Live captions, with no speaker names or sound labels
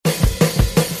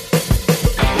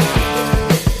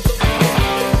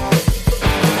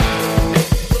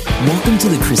to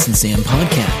the Chris and Sam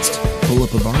podcast. Pull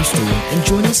up a bar stool and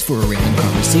join us for a random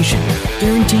conversation,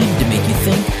 guaranteed to make you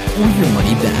think or your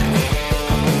money back.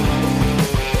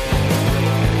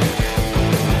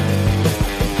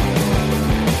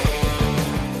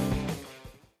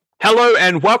 Hello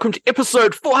and welcome to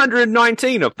episode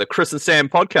 419 of the Chris and Sam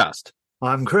podcast.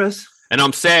 I'm Chris. And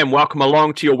I'm Sam. Welcome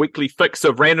along to your weekly fix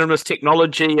of randomness,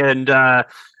 technology, and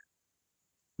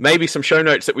maybe some show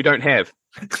notes that we don't have.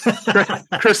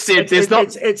 Chris said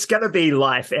it's going to be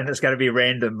life and it's going to be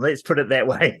random. Let's put it that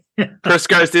way. Chris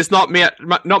goes, there's not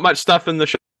much stuff in the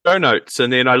show notes.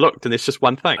 And then I looked and there's just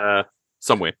one thing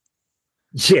somewhere.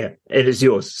 Yeah, it is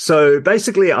yours. So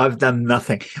basically I've done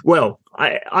nothing. Well,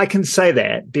 I can say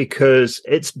that because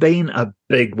it's been a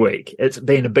big week.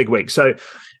 So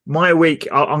my week,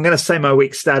 I'm going to say my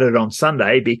week started on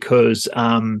Sunday because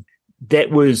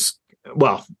that was,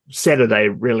 well, Saturday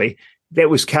really. That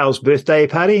was Carl's birthday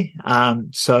party.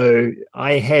 So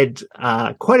I had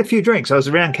quite a few drinks. I was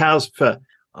around Carl's for,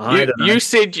 I don't know. You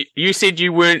said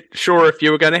you weren't sure if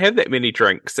you were going to have that many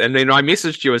drinks. And then I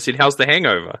messaged you and said, how's the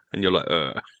hangover? And you're like,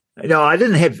 No, I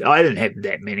didn't have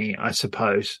that many, I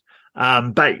suppose.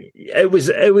 But it was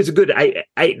a good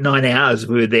 9 hours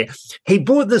we were there. He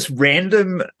bought this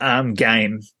random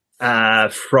game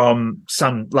from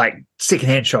some like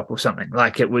secondhand shop or something.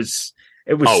 Like it was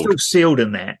still sealed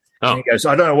in that. And he goes,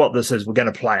 I don't know what this is. We're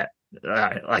going to play it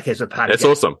like as a party. That's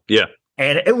game. awesome. Yeah.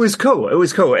 And it was cool.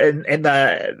 And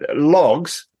the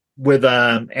logs with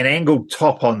an angled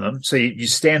top on them. So you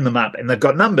stand them up and they've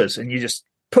got numbers and you just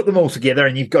put them all together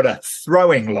and you've got a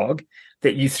throwing log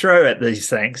that you throw at these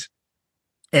things.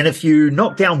 And if you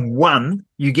knock down one,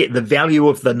 you get the value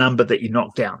of the number that you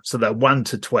knocked down. So they're 1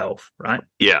 to 12, right?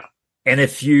 Yeah. And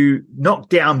if you knock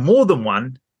down more than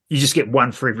one, you just get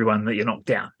one for everyone that you knock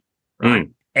down, right?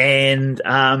 And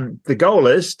the goal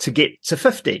is to get to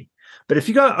 50. But if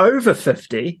you go over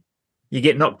 50, you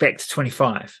get knocked back to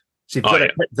 25. So you've got to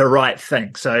hit the right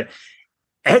thing. So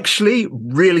actually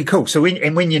really cool. So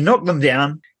when you knock them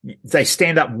down, they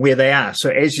stand up where they are. So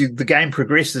as the game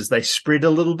progresses, they spread a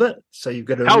little bit. So you've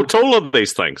got to. How tall are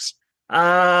these things?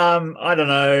 I don't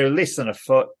know, less than a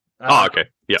foot. Okay.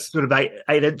 Yeah. Sort of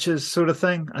 8 inches sort of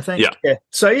thing, I think. Yeah.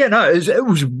 So no, it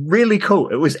was really cool.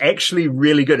 It was actually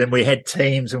really good. And we had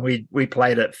teams and we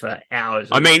played it for hours.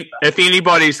 I mean, if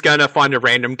anybody's going to find a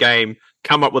random game,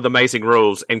 come up with amazing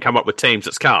rules and come up with teams,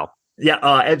 it's Carl. Yeah,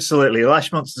 absolutely.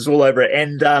 Lush Monsters all over it.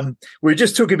 And we were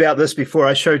just talking about this before.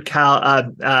 I showed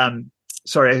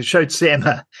I showed Sam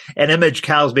an image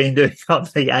Carl's been doing on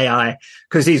the AI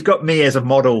because he's got me as a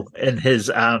model in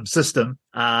his system.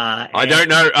 I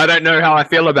don't know how I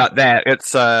feel about that.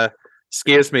 It's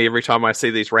scares me every time I see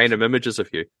these random images of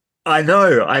you. I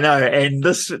know. And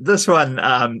this one,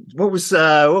 what was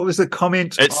the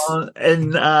comment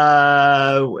in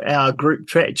our group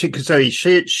chat? So he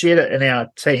shared it in our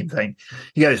team thing.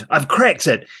 He goes, "I've cracked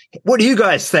it. What do you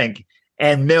guys think?"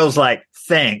 And Mel's like,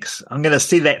 "Thanks. I'm going to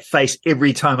see that face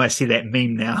every time I see that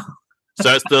meme now."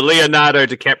 So it's the Leonardo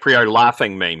DiCaprio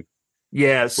laughing meme.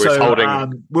 Yeah, so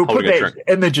we'll put that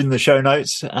image in the show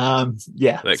notes.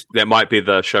 Yeah. That might be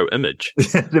the show image.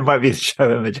 That might be the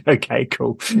show image. Okay,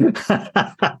 cool.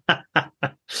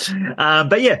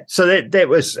 But yeah, so that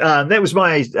was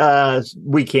my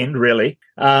weekend, really.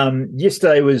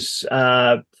 Yesterday was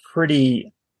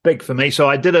pretty big for me, so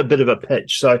I did a bit of a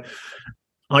pitch. So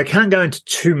I can't go into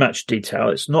too much detail.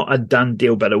 It's not a done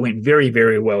deal, but it went very,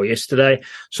 very well yesterday.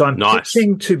 So I'm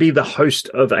pitching to be the host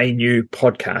of a new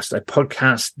podcast, a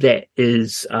podcast that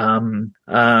is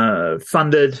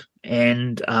funded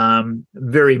and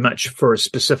very much for a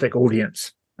specific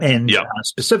audience and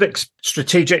specific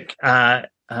strategic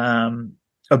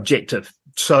objective.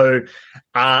 So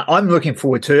I'm looking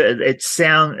forward to it.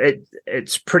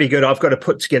 It's pretty good. I've got to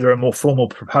put together a more formal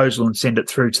proposal and send it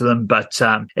through to them, but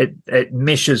it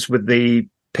meshes with the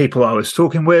people I was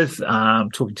talking with,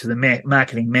 talking to the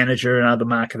marketing manager, another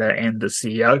marketer, and the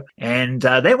CEO, and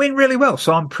that went really well.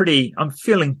 So I'm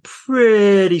feeling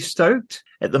pretty stoked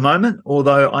at the moment.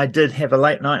 Although I did have a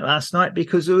late night last night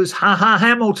because it was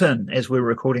Hamilton as we're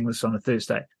recording this on a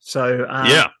Thursday. So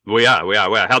we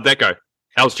are. How'd that go?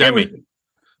 How's Jamie?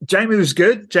 Jamie was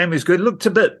good. Looked a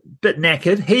bit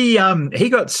knackered. He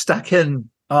got stuck in.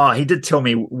 Oh, he did tell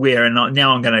me where, and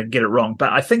now I'm going to get it wrong.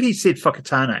 But I think he said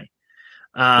Whakatane.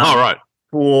 Right.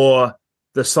 For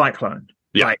the cyclone.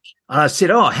 Yeah. Like, I said,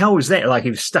 "Oh, how was that?" Like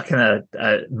he was stuck in a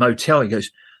motel. He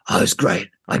goes, "Oh, it was great.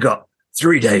 I got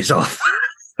 3 days off."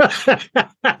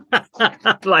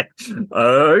 Like,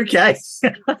 okay.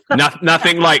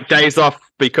 Nothing like days off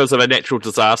because of a natural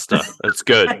disaster. It's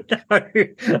good. That's what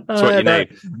you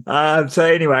need. So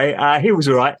anyway, he was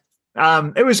all right.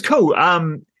 It was cool.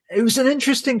 It was an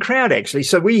interesting crowd, actually.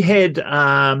 So we had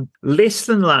less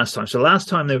than last time. So last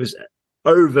time there was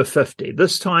over 50.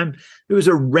 This time it was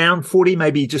around 40,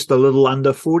 maybe just a little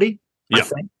under 40, I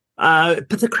think.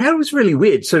 But the crowd was really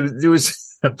weird. So there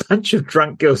was a bunch of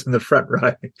drunk girls in the front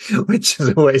row, which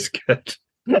is always good.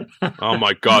 Oh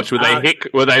my gosh, were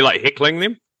they like heckling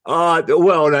them?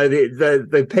 Well, no,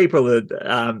 the people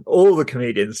that all the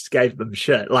comedians gave them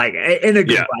shit, like in a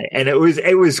good way, and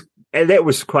that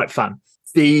was quite fun.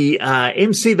 The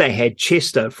MC they had,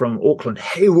 Chester from Auckland,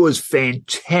 he was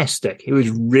fantastic. He was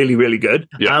really, really good.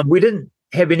 Yeah. We didn't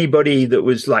have anybody that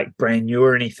was like brand new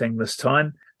or anything this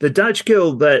time. The Dutch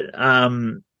girl that I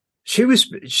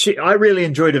really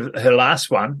enjoyed her last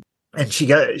one, and she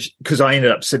goes, because I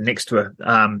ended up sitting next to her.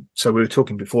 So we were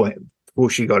talking before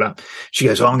she got up. She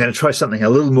goes, I'm going to try something a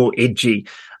little more edgy.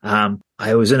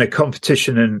 I was in a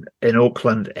competition in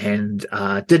Auckland and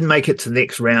didn't make it to the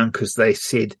next round because they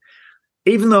said,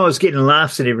 even though I was getting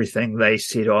laughs and everything, they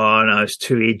said, oh, no, it's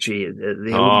too edgy.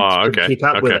 The audience couldn't keep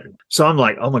up with it. So I'm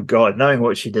like, oh, my God, knowing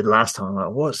what she did last time, I'm like,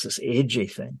 what's this edgy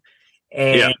thing?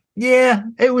 And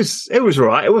it was all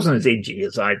right. It wasn't as edgy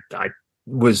as I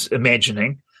was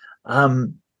imagining.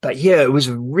 But yeah, it was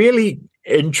a really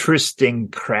interesting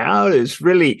crowd.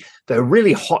 They're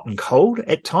really hot and cold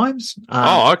at times.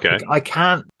 I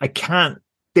can't.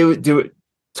 There were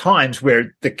times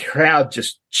where the crowd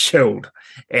just chilled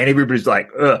and everybody's like,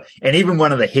 ugh. And even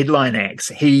one of the headline acts,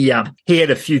 he had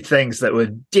a few things that were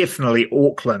definitely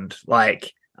Auckland,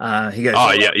 like. He goes,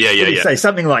 say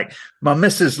something like, my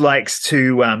missus likes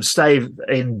to save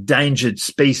endangered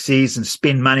species and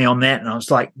spend money on that. And I was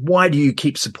like, why do you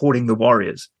keep supporting the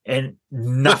Warriors? And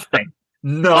nothing.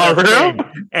 Really?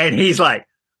 And he's like,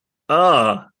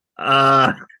 and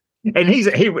he's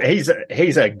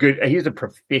a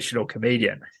professional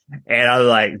comedian. And I was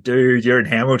like, dude, you're in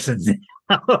Hamilton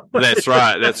now. That's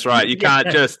right. You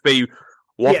can't just be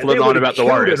waffling on about the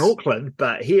Warriors in Auckland,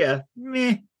 but here,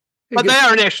 meh. But they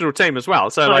are a national team as well.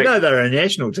 So I know they're a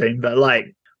national team, but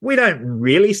like we don't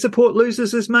really support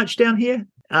losers as much down here.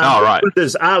 Right.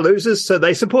 Losers are losers, so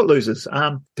they support losers.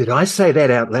 Did I say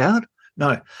that out loud?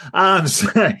 No.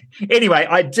 So anyway,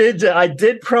 I did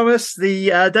promise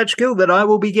the Dutch Guild that I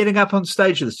will be getting up on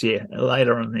stage this year,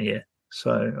 later on in the year.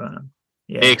 So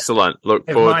excellent. Look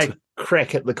forward to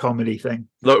crack at the comedy thing.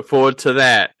 Look forward to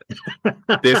that.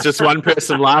 There's just one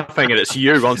person laughing and it's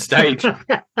you on stage.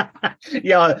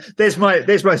 Yeah, there's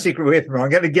my secret weapon. I'm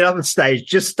going to get up on stage,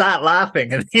 just start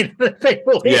laughing, and then the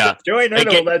people join in,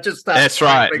 or they'll just start. That's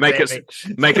right. Make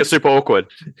it super awkward.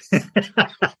 I'm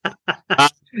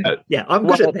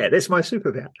good at that. That's my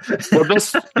superpower.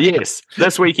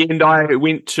 This weekend I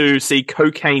went to see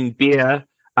Cocaine Bear.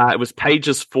 It was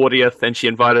Paige's 40th, and she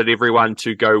invited everyone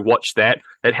to go watch that.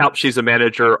 It helps. She's a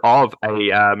manager of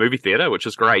a movie theater, which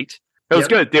is great. It was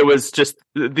good. There was just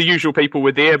the usual people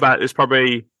were there, but there's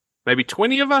probably maybe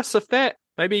 20 of us, if that,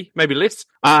 maybe less.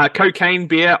 Cocaine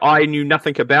Bear, I knew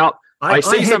nothing about. I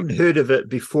hadn't heard of it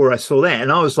before I saw that,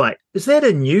 and I was like, is that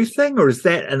a new thing or is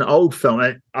that an old film?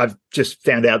 And I've just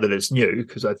found out that it's new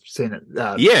because I've seen it.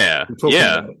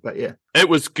 It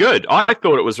was good. I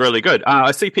thought it was really good.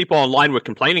 I see people online were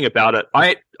complaining about it.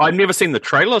 I've never seen the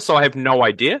trailer, so I have no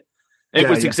idea. It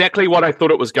was exactly what I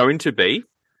thought it was going to be.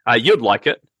 You'd like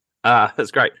it. That's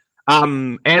great.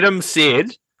 Adam said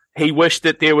he wished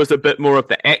that there was a bit more of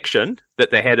the action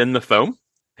that they had in the film.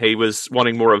 He was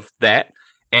wanting more of that.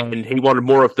 And he wanted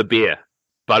more of the beer.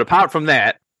 But apart from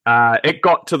that, it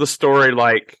got to the story,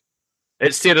 like,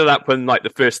 it set it up in, like, the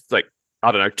first,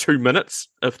 2 minutes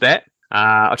of that.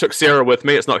 I took Sarah with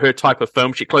me. It's not her type of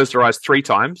film. She closed her eyes 3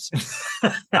 times.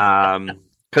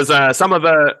 Because some of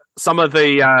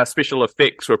the special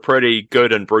effects were pretty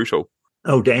good and brutal.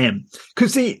 Oh, damn.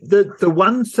 Because the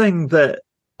one thing that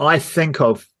I think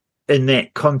of in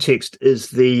that context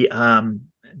is the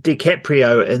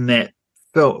DiCaprio in that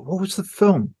film. What was the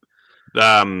film?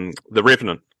 The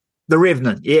Revenant. The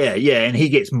Revenant, yeah, and he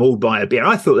gets mauled by a bear.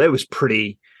 I thought that was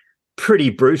pretty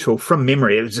brutal from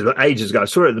memory. It was ages ago. I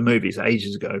saw it at the movies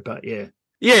ages ago, but yeah.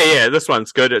 Yeah, this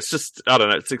one's good. It's just, I don't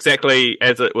know, it's exactly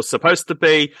as it was supposed to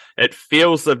be. It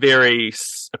feels a very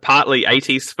partly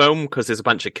 80s film because there's a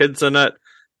bunch of kids in it,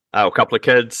 a couple of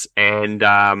kids, and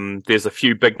there's a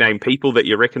few big name people that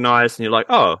you recognize, and you're like,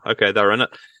 oh, okay, they're in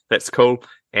it. That's cool.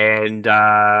 And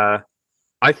I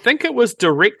think it was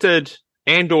directed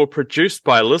and or produced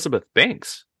by Elizabeth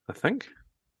Banks, I think.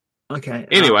 Okay.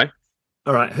 Anyway.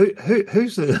 All right.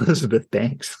 Who's Elizabeth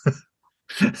Banks?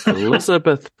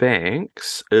 Elizabeth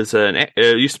Banks is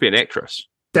used to be an actress.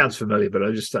 Sounds familiar, but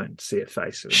I just don't see a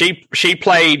face. She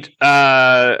played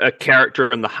a character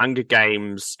in the Hunger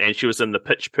Games, and she was in the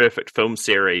Pitch Perfect film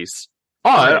series.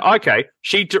 Oh, okay.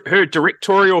 Her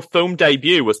directorial film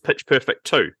debut was Pitch Perfect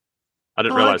 2. I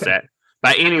didn't realize that.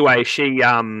 But anyway,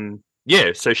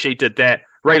 so she did that.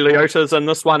 Ray Liotta's in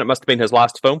this one. It must have been his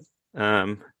last film.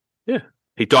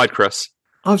 He died, Chris.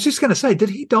 I was just going to say, did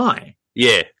he die?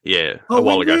 Yeah, a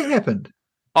while ago. When did it happen?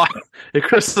 Oh,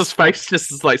 Chris's face just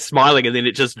is like smiling, and then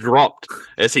it just dropped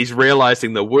as he's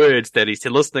realizing the words that he's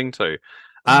listening to.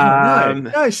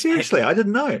 No, seriously, I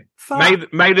didn't know.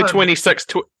 May the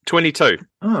 26th, 22.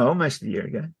 Oh, almost a year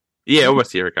ago. Yeah,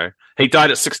 almost a year ago. He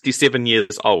died at 67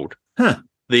 years old. Huh.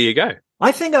 There you go.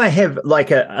 I think I have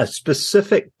like a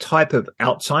specific type of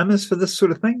Alzheimer's for this sort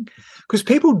of thing, because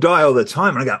people die all the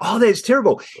time and I go, oh, that's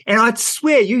terrible. And I'd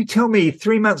swear you tell me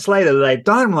 3 months later that they've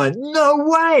died. I'm like, no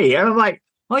way. And I'm like,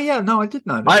 oh, yeah, no, I did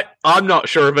know that. I'm not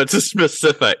sure if it's a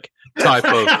specific type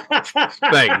of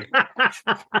thing.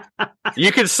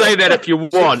 You can say that if you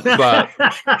want, but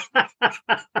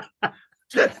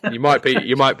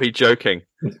you might be joking.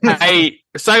 Hey,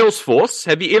 Salesforce,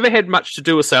 have you ever had much to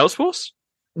do with Salesforce?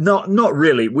 Not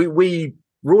really. We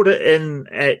brought it in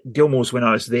at Gilmore's when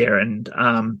I was there, and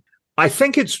I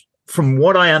think it's, from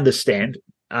what I understand,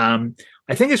 I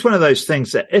think it's one of those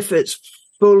things that if it's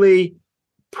fully,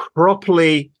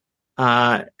 properly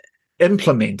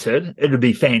implemented, it would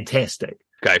be fantastic.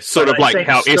 Okay, sort of like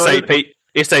how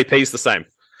SAP's the same.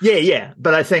 Yeah.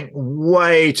 But I think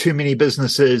way too many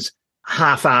businesses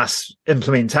half-ass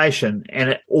implementation,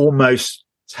 and it almost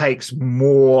takes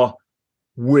more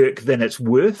work than it's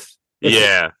worth.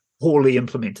 It's poorly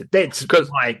implemented. That's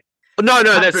like no,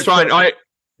 that's fine.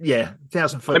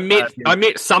 1,000 foot. I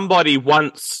met somebody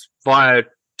once via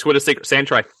Twitter Secret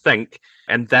Santa, I think,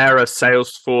 and they're a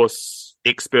Salesforce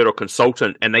expert or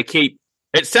consultant, and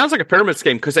it sounds like a pyramid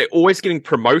scheme because they're always getting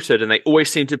promoted and they always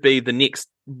seem to be the next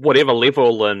whatever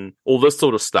level and all this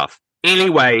sort of stuff.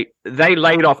 Anyway, they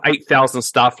laid off 8,000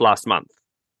 staff last month.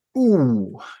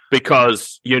 Ooh.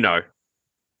 Because,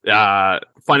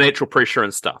 financial pressure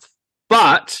and stuff.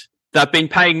 But they've been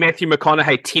paying Matthew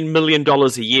McConaughey $10 million a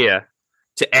year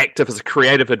to act as a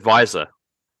creative advisor.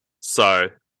 So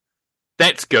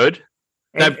that's good.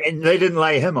 And they didn't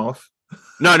lay him off.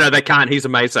 No, they can't. He's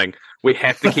amazing. We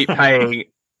have to keep paying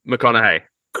McConaughey.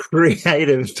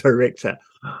 Creative director.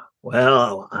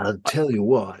 Well, I'll tell you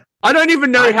what. I don't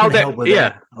even know how that.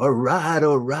 Yeah. All right.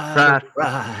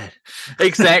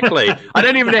 Exactly. I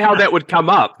don't even know how that would come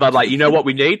up. But you know what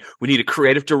we need? We need a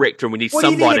creative director, and we need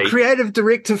somebody. You need a creative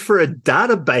director for a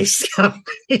database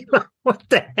company. What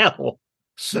the hell?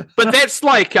 But that's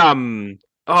like is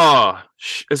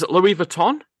it Louis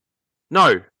Vuitton?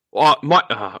 No. I'm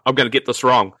going to get this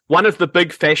wrong. One of the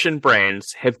big fashion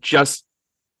brands have just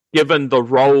given the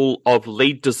role of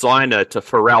lead designer to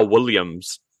Pharrell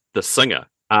Williams, the singer.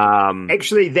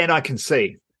 Actually, that I can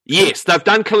see. Yes, they've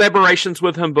done collaborations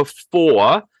with him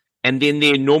before, and then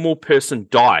their normal person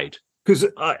died. Because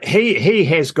he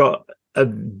has got a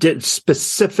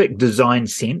specific design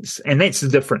sense, and that's the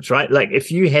difference, right? Like if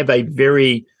you have a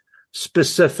very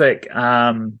specific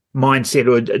mindset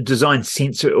or design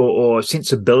sense or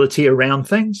sensibility around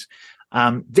things,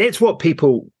 that's what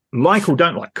people like or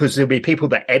don't like, because there'll be people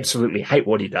that absolutely hate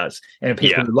what he does and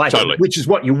people who like it, which is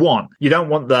what you want. You don't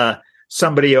want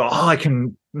somebody, I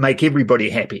can make everybody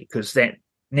happy, because that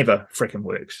never freaking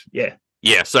works. Yeah.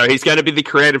 Yeah, so he's going to be the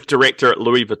creative director at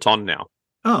Louis Vuitton now.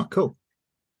 Oh, cool.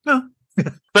 No.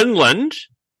 Finland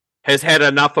has had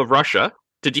enough of Russia.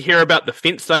 Did you hear about the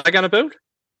fence they're going to build?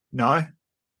 No.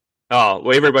 Oh,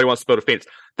 well, everybody wants to build a fence.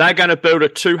 They're going to build a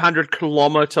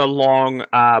 200-kilometer long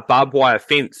barbed wire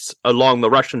fence along the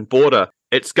Russian border.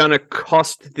 It's going to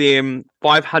cost them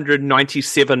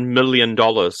 $597 million.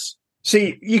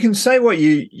 See, you can say what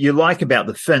you like about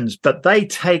the Finns, but they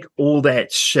take all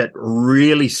that shit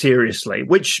really seriously,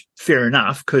 which fair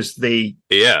enough, because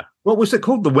what was it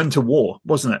called? The Winter War,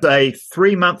 wasn't it? A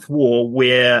 3-month war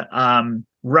where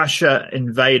Russia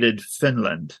invaded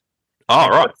Finland. Oh,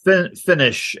 right.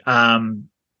 Finnish,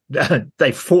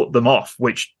 they fought them off,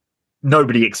 which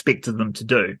nobody expected them to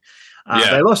do.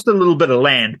 They lost a little bit of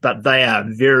land, but they are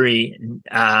very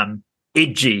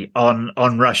edgy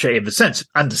on Russia ever since,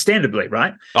 understandably,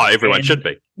 right? Oh, everyone should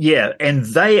be. Yeah, and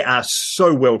they are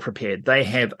so well prepared. They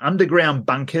have underground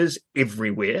bunkers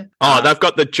everywhere. Oh, they've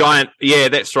got the giant... Yeah,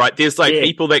 that's right. There's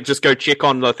people that just go check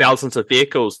on the thousands of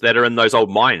vehicles that are in those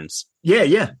old mines.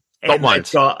 Yeah. Gold mines.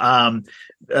 It's got,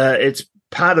 it's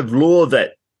part of law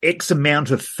that X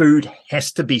amount of food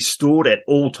has to be stored at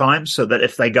all times, so that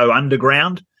if they go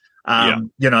underground,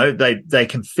 You know, they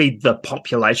can feed the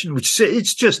population, which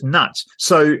it's just nuts.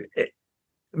 So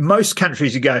most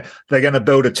countries, you go, they're going to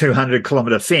build a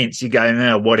 200-kilometer fence. You go,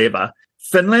 no, whatever.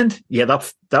 Finland, yeah,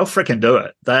 they'll freaking do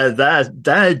it.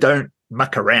 They don't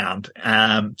muck around.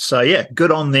 So yeah,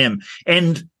 good on them.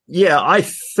 And yeah, I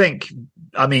think,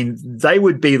 I mean, they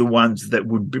would be the ones that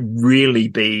would really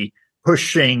be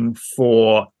pushing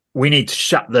for, we need to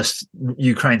shut this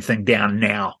Ukraine thing down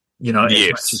now, you know, as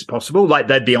much as possible. Like,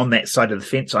 they'd be on that side of the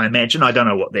fence, I imagine. I don't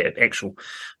know what their actual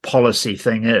policy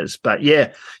thing is, but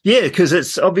yeah, because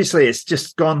it's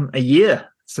just gone a year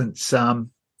since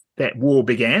that war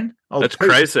began. That's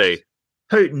crazy.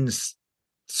 Putin's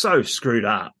so screwed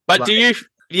up. But totally.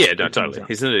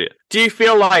 He's an idiot. Do you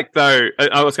feel like, though,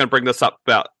 I was going to bring this up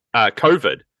about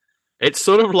COVID. It's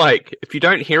sort of like, if you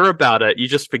don't hear about it, you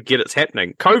just forget it's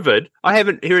happening. COVID, I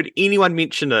haven't heard anyone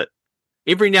mention it.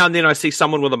 Every now and then I see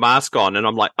someone with a mask on and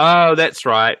I'm like, oh, that's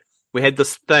right. We had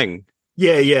this thing.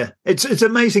 Yeah. It's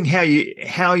amazing how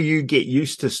you get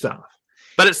used to stuff.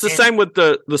 But it's the same with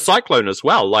the cyclone as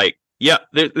well. Like, yeah,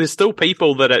 there's still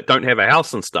people that don't have a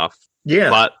house and stuff. Yeah.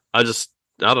 But I don't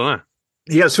know.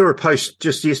 Yeah, I saw a post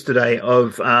just yesterday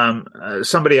of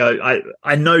somebody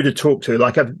I know to talk to.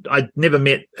 Like, I'd never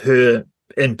met her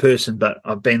in person, but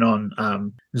I've been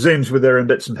on Zooms with her in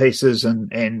bits and pieces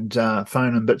and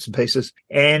phone in bits and pieces.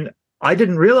 And I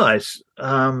didn't realize,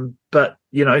 but,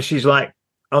 you know, she's like,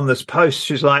 on this post,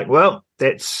 she's like, well,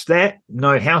 that's that.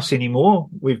 No house anymore.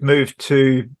 We've moved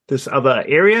to this other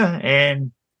area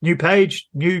and new page,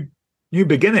 new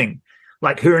beginning.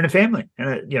 Like, her and her family.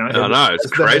 And, you know. I know,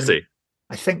 it's crazy.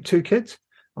 I think 2 kids.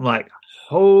 I'm like,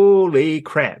 holy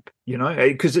crap, you know,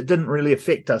 because it didn't really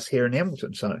affect us here in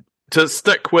Hamilton. So to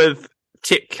stick with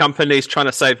tech companies trying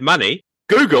to save money,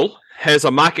 Google has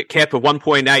a market cap of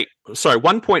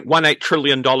 $1.18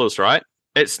 trillion, right?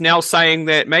 It's now saying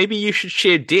that maybe you should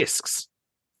share desks.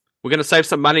 We're going to save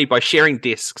some money by sharing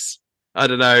desks. I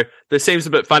don't know. This seems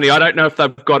a bit funny. I don't know if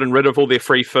they've gotten rid of all their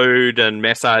free food and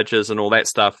massages and all that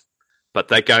stuff, but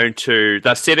they're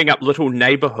setting up little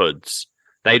neighborhoods.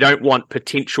 They don't want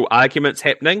potential arguments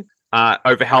happening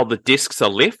over how the desks are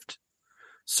left.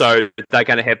 So they're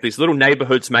going to have these little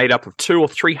neighborhoods made up of 200 or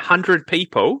 300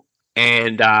 people,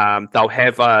 and they'll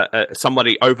have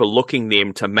somebody overlooking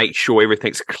them to make sure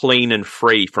everything's clean and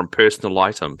free from personal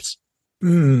items.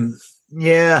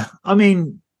 Yeah. I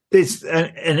mean, there's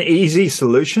an easy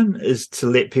solution is to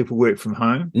let people work from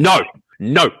home. No.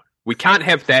 We can't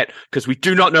have that because we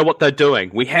do not know what they're doing.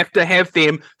 We have to have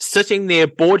them sitting there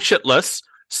bored shitless,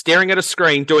 staring at a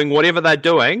screen, doing whatever they're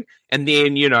doing, and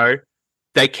then, you know,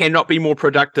 they cannot be more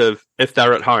productive if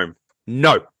they're at home.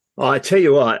 No. Well, I tell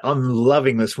you what, I'm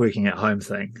loving this working at home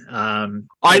thing.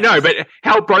 I know, but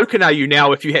how broken are you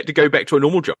now if you had to go back to a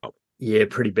normal job? Yeah,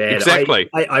 pretty bad. Exactly.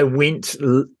 I went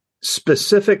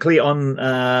specifically on,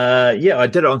 I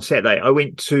did it on Saturday. I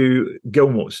went to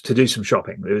Gilmore's to do some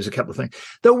shopping. There was a couple of things.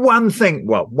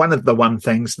 One of the one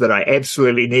things that I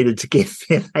absolutely needed to get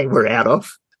there, they were out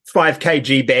of. 5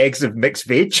 kg bags of mixed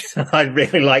veg. I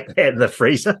really like that in the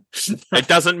freezer. It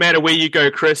doesn't matter where you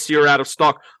go, Chris, you're out of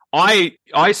stock. I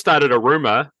started a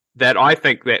rumor that I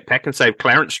think that Pack and Save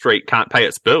Clarence Street can't pay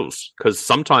its bills because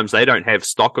sometimes they don't have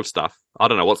stock of stuff. I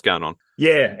don't know what's going on.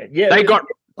 Yeah.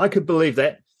 I could believe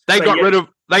that. They got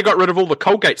rid of all the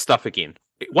Colgate stuff again.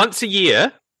 Once a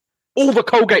year, all the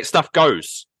Colgate stuff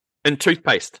goes in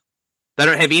toothpaste. They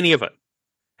don't have any of it.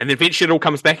 And then eventually it all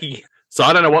comes back again. So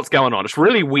I don't know what's going on. It's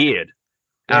really weird.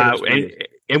 Weird.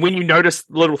 And when you notice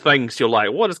little things, you're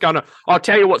like, what is going on? I'll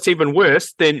tell you what's even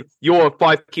worse than your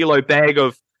 5-kilo bag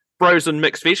of frozen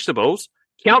mixed vegetables.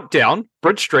 Countdown,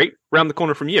 Bridge Street, round the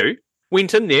corner from you,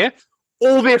 went in there.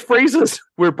 All their freezers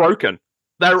were broken.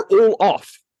 They're all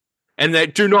off. And they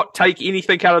do not take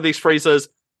anything out of these freezers.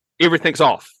 Everything's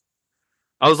off.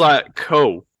 I was like,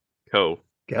 cool.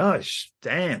 Gosh,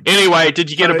 damn. Anyway, did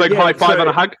you get a big high five and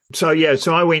a hug? So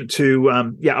I went to,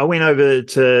 I went over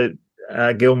to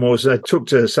Gilmore's. I talked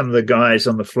to some of the guys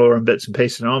on the floor and bits and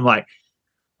pieces, and I'm like,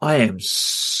 I am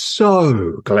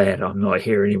so glad I'm not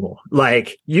here anymore.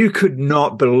 Like, you could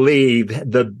not believe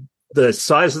the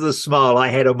size of the smile I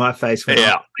had on my face when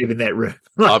I was leaving that room.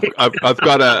 Like, I've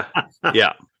got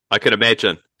I could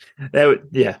imagine.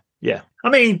 Yeah. I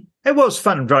mean, it was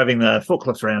fun driving the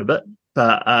forklift around a bit,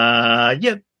 but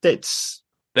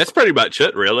that's pretty much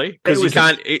it, really, because you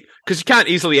can't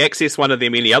easily access one of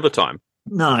them any other time.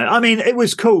 No, I mean, it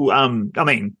was cool.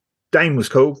 Dane was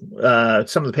cool.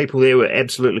 Some of the people there were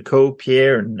absolutely cool,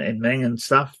 Pierre and Ming and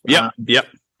stuff. Yep.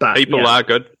 But people are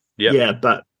good. Yep. Yeah,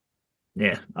 but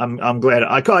I'm glad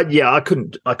I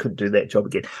couldn't do that job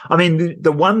again. I mean,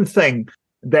 the one thing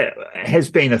that has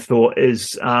been a thought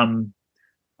is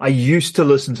I used to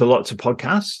listen to lots of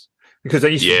podcasts because I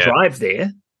used to drive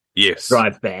there,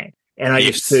 drive back, and I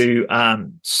used to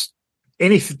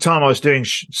any time I was doing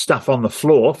stuff on the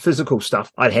floor, physical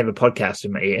stuff, I'd have a podcast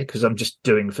in my ear because I'm just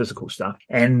doing physical stuff.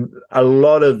 And a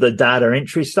lot of the data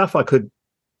entry stuff, I could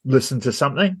listen to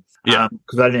something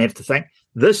because I didn't have to think.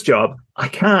 This job, I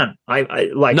can't.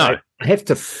 I have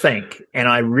to think, and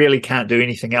I really can't do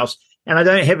anything else. And I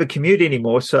don't have a commute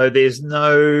anymore, so there's no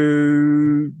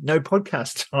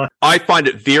podcast time. I find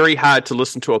it very hard to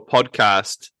listen to a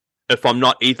podcast if I'm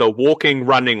not either walking,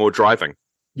 running, or driving.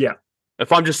 Yeah.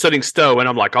 If I'm just sitting still and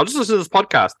I'm like, I'll just listen to this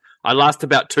podcast, I last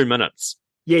about 2 minutes.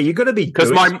 Yeah, you've got to be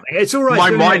because it's all right. My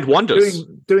mind wanders.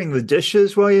 Doing the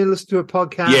dishes while you listen to a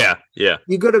podcast. Yeah.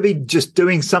 You've got to be just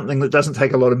doing something that doesn't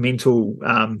take a lot of mental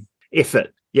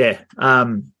effort. Yeah.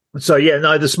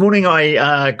 This morning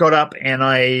I got up and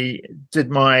I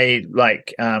did my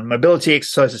mobility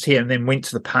exercises here and then went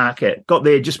to the park. Got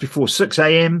there just before 6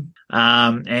 a.m.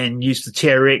 And used the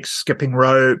TRX, skipping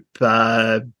rope,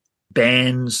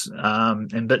 bands,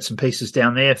 and bits and pieces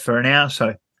down there for an hour.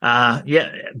 So,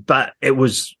 but it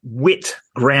was wet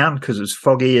ground because it was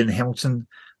foggy in Hamilton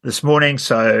this morning.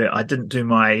 So I didn't do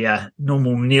my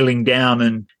normal kneeling down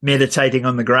and meditating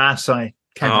on the grass. I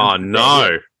came. Oh,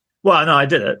 no. Well, no, I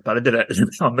did it, but I did it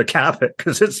on the carpet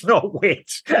because it's not wet.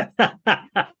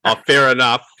 Fair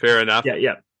enough.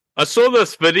 Yeah. I saw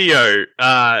this video.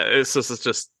 This is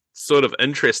just sort of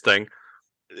interesting.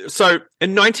 So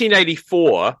in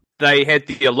 1984, they had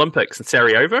the Olympics in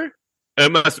Sarajevo,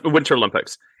 Winter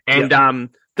Olympics. And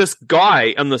this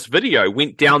guy in this video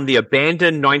went down the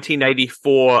abandoned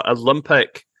 1984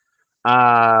 Olympic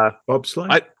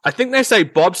bobsled. I think they say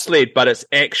bobsled, but it's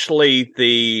actually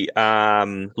the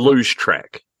luge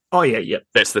track. Oh yeah,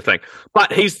 that's the thing.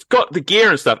 But he's got the gear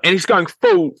and stuff, and he's going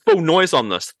full noise on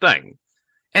this thing,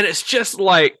 and it's just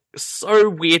like so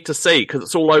weird to see because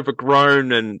it's all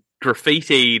overgrown and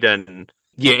graffitied, and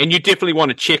and you definitely want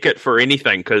to check it for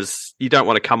anything because you don't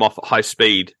want to come off at high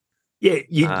speed. Yeah,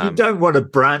 you don't want a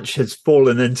branch has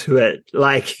fallen into it,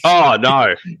 like oh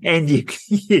no, and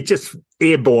you're just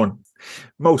airborne.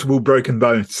 Multiple broken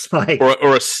bones,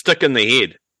 or a stick in the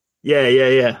head.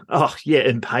 Yeah. Oh, yeah,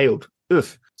 impaled.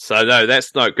 Oof. So no,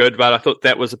 that's not good. But I thought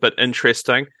that was a bit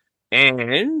interesting,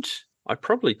 and I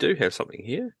probably do have something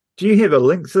here. Do you have a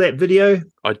link to that video?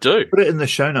 I do. Put it in the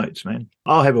show notes, man.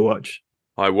 I'll have a watch.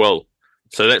 I will.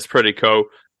 So that's pretty cool.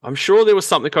 I'm sure there was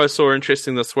something I saw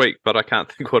interesting this week, but I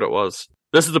can't think what it was.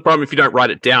 This is the problem. If you don't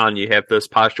write it down, you have this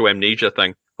partial amnesia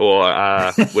thing, or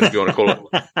whatever you want to call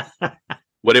it.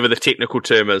 Whatever the technical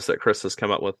term is that Chris has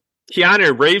come up with.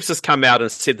 Keanu Reeves has come out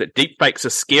and said that deepfakes are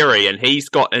scary, and he's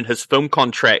got in his film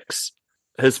contracts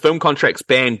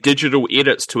ban digital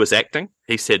edits to his acting.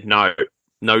 He said no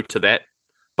to that.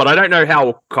 But I don't know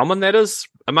how common that is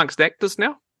amongst actors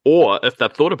now, or if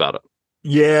they've thought about it.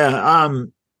 Yeah,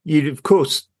 you'd of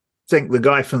course think the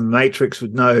guy from The Matrix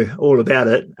would know all about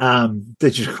it.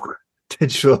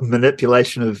 Digital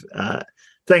manipulation of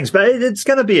things, but it's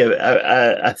going to be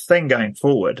a thing going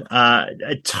forward.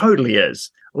 It totally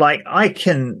is. Like, I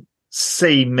can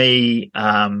see me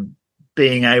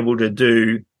being able to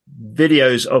do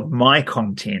videos of my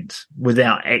content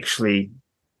without actually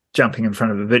jumping in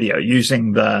front of a video,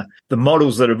 using the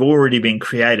models that have already been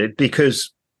created,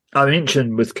 because I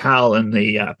mentioned with Carl in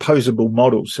the posable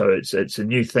models. So it's a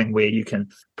new thing where you can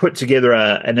put together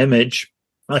an image,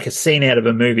 like a scene out of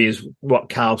a movie is what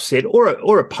Carl said, or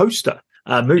a poster.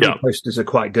 Movie posters are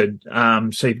quite good.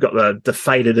 So you've got the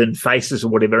faded in faces or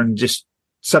whatever, and just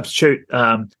substitute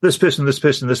this person, this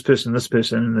person, this person, this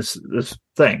person, and this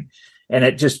thing, and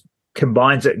it just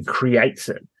combines it and creates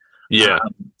it. Yeah,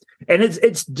 and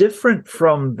it's different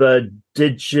from the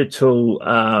digital.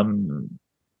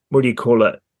 What do you call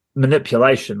it?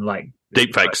 Manipulation, like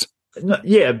deepfakes.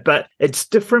 Yeah, but it's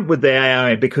different with the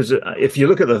AI because if you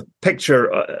look at the picture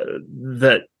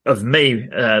that of me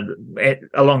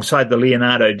alongside the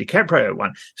Leonardo DiCaprio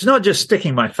one, it's not just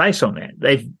sticking my face on that.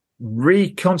 They've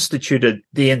reconstituted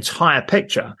the entire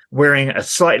picture wearing a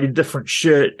slightly different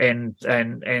shirt and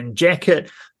jacket.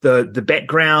 The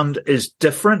background is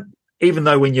different. Even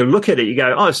though when you look at it, you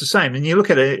go, oh, it's the same. And you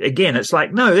look at it again, it's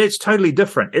like, no, it's totally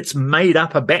different. It's made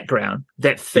up a background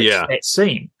that fits that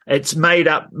scene. It's made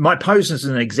up. My pose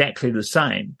isn't exactly the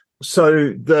same.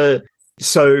 So the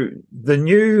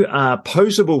new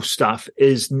posable stuff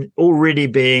is already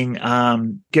being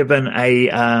given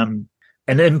an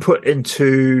input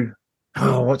into,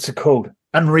 what's it called?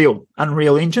 Unreal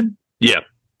Engine. Yeah.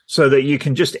 So that you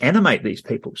can just animate these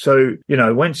people. So,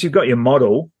 once you've got your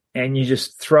model, and you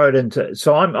just throw it into.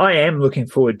 So I am looking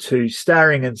forward to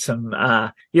starring in some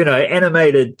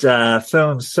animated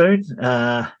films soon.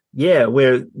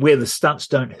 Where the stunts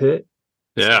don't hurt.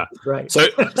 Yeah, great. So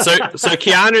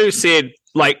Keanu said,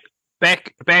 like,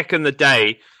 back in the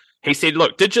day, he said,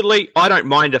 look, digitally, I don't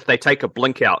mind if they take a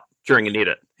blink out during an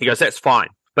edit. He goes, that's fine.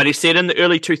 But he said in the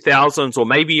early 2000s or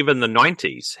maybe even the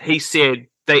 90s, he said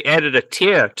they added a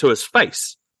tear to his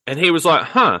face. And he was like,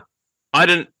 I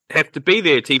didn't have to be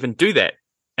there to even do that.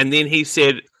 And then he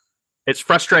said it's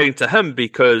frustrating to him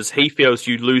because he feels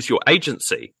you lose your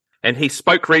agency. And he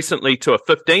spoke recently to a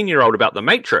 15-year-old about The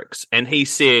Matrix, and he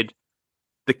said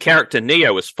the character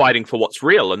Neo is fighting for what's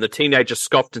real, and the teenager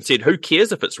scoffed and said, who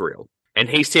cares if it's real? And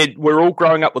he said, we're all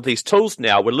growing up with these tools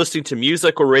now. We're listening to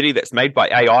music already that's made by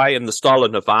AI in the style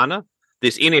of Nirvana.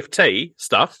 There's NFT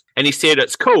stuff. And he said,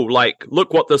 it's cool. Like,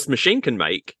 look what this machine can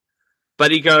make.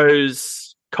 But he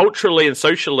goes, culturally and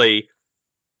socially,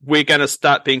 we're going to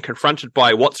start being confronted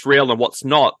by what's real and what's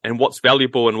not, and what's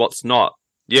valuable and what's not.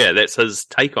 Yeah, that's his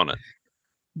take on it.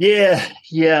 Yeah.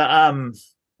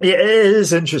 It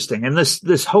is interesting. And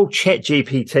this whole Chat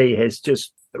GPT has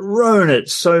just thrown it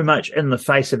so much in the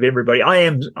face of everybody. I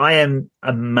am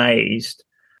amazed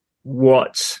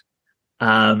what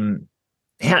how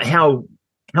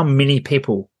many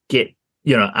people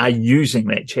are using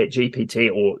that Chat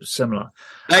GPT or similar.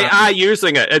 They are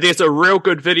using it. There's a real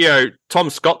good video. Tom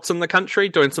Scott's in the country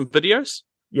doing some videos.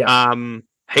 Yeah.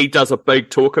 He does a big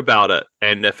talk about it,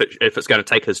 and if it's going to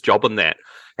take his job in that.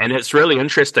 And it's really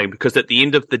interesting because at the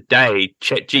end of the day,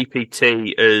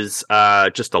 ChatGPT is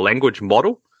just a language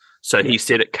model. So he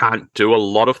said it can't do a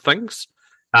lot of things.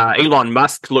 Elon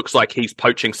Musk looks like he's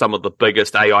poaching some of the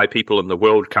biggest AI people in the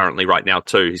world currently right now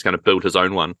too. He's going to build his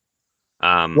own one.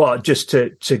 Just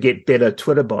to get better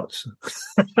Twitter bots?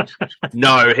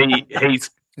 No,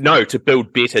 to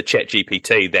build better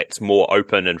ChatGPT that's more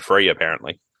open and free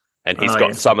apparently. And he's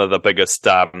got some of the biggest.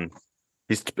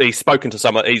 He's spoken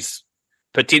to he's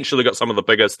potentially got some of the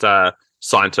biggest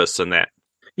scientists in that.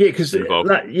 Yeah, because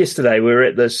yesterday we were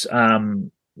at this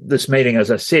meeting,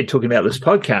 as I said, talking about this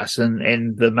podcast,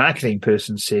 and the marketing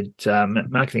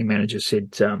manager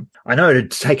said, I know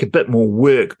it'd take a bit more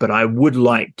work, but I would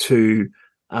like to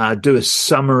do a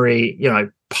summary,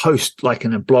 post like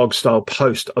in a blog style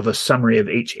post of a summary of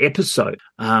each episode.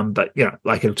 But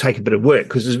it'll take a bit of work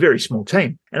because it's a very small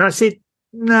team. And I said,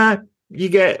 no, you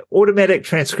get automatic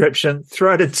transcription,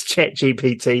 throw it into Chat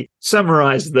GPT,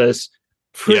 summarize this,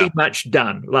 pretty much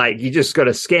done. Like, you just got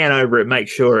to scan over it, make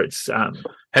sure it's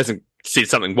hasn't said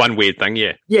something, one weird thing.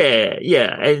 Yeah.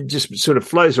 It just sort of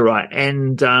flows all right,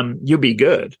 and you'll be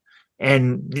good.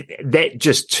 And that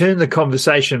just turned the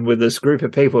conversation with this group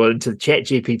of people into Chat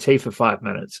GPT for 5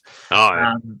 minutes.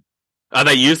 Are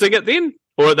they using it then?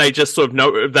 Or are they just sort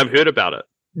of they've heard about it?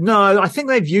 No, I think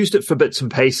they've used it for bits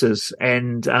and pieces.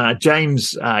 And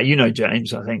James,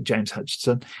 James, I think James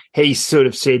Hutchinson, he sort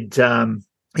of said,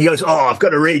 he goes, I've got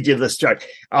to read you this joke.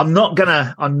 I'm not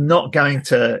going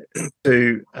to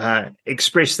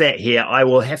express that here. I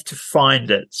will have to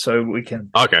find it so we can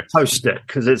post it,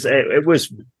 because it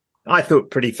was, I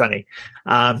thought, pretty funny.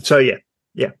 But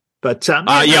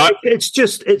it's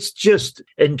just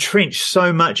entrenched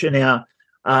so much in our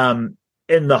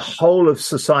in the whole of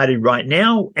society right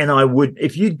now. And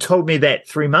if you'd told me that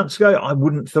 3 months ago, I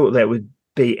wouldn't thought that would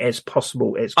be as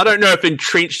possible as. I don't know if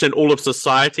entrenched in all of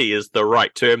society is the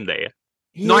right term there.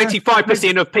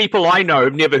 95% of people I know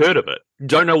have never heard of it.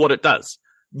 Don't know what it does.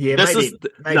 Yeah, this is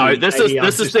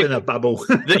in a bubble.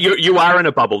 You are in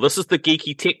a bubble. This is the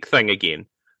geeky tech thing again,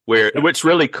 which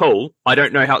really cool. I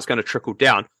don't know how it's going to trickle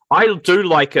down. I do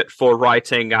like it for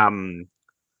writing.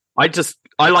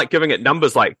 I like giving it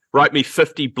numbers, like write me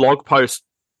 50 blog posts.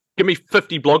 Give me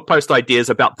 50 blog post ideas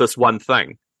about this one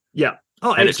thing. Yeah.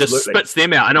 Oh, and absolutely. It just spits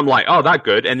them out, and I'm like, oh, they're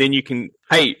good. And then you can,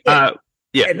 and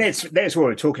that's what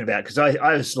we're talking about, because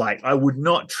I was like, I would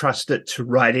not trust it to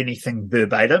write anything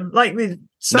verbatim. Like,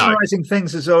 summarizing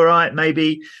things is all right,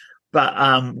 maybe,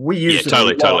 but we use it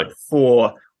a lot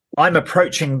for. I'm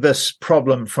approaching this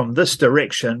problem from this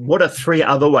direction. What are 3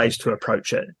 other ways to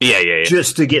approach it? Yeah.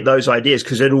 Just to get those ideas,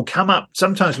 because it'll come up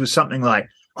sometimes with something like,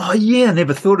 oh yeah, I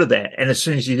never thought of that. And as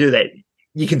soon as you do that,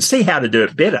 you can see how to do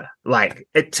it better. Like,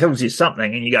 it tells you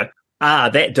something and you go,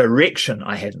 that direction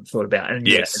I hadn't thought about. And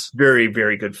yes, it's very,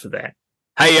 very good for that.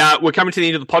 Hey, we're coming to the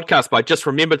end of the podcast, but I just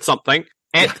remembered something.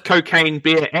 At Cocaine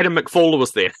Bear, Adam McFall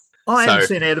was there. I haven't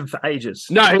seen Adam for ages.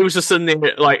 No, he was just sitting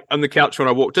there, like, on the couch when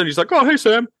I walked in. He's like, oh, hey,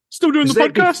 Sam, still doing the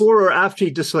podcast? Before or after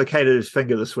he dislocated his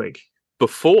finger this week?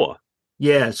 Before.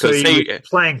 Yeah, so he was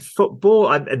playing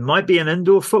football. It might be an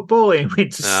indoor football, and he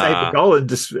went to save a goal and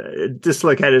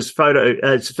dislocate his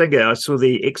finger. I saw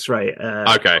the X-ray.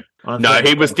 Okay, no,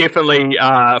 he was definitely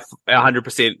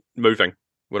 100% moving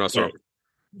when I saw him.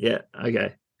 Yeah.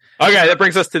 Okay. Okay, that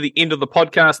brings us to the end of the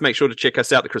podcast. Make sure to check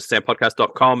us out,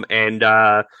 thechrisandsampodcast.com, and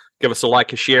give us a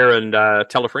like, a share, and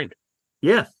tell a friend.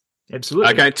 Yeah,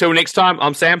 absolutely. Okay, until next time,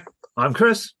 I'm Sam. I'm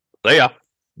Chris. See ya.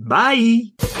 Bye.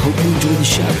 Hope you enjoyed the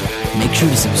show. Make sure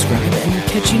to subscribe, and we'll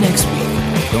catch you next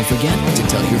week. Don't forget to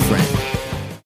tell your friend.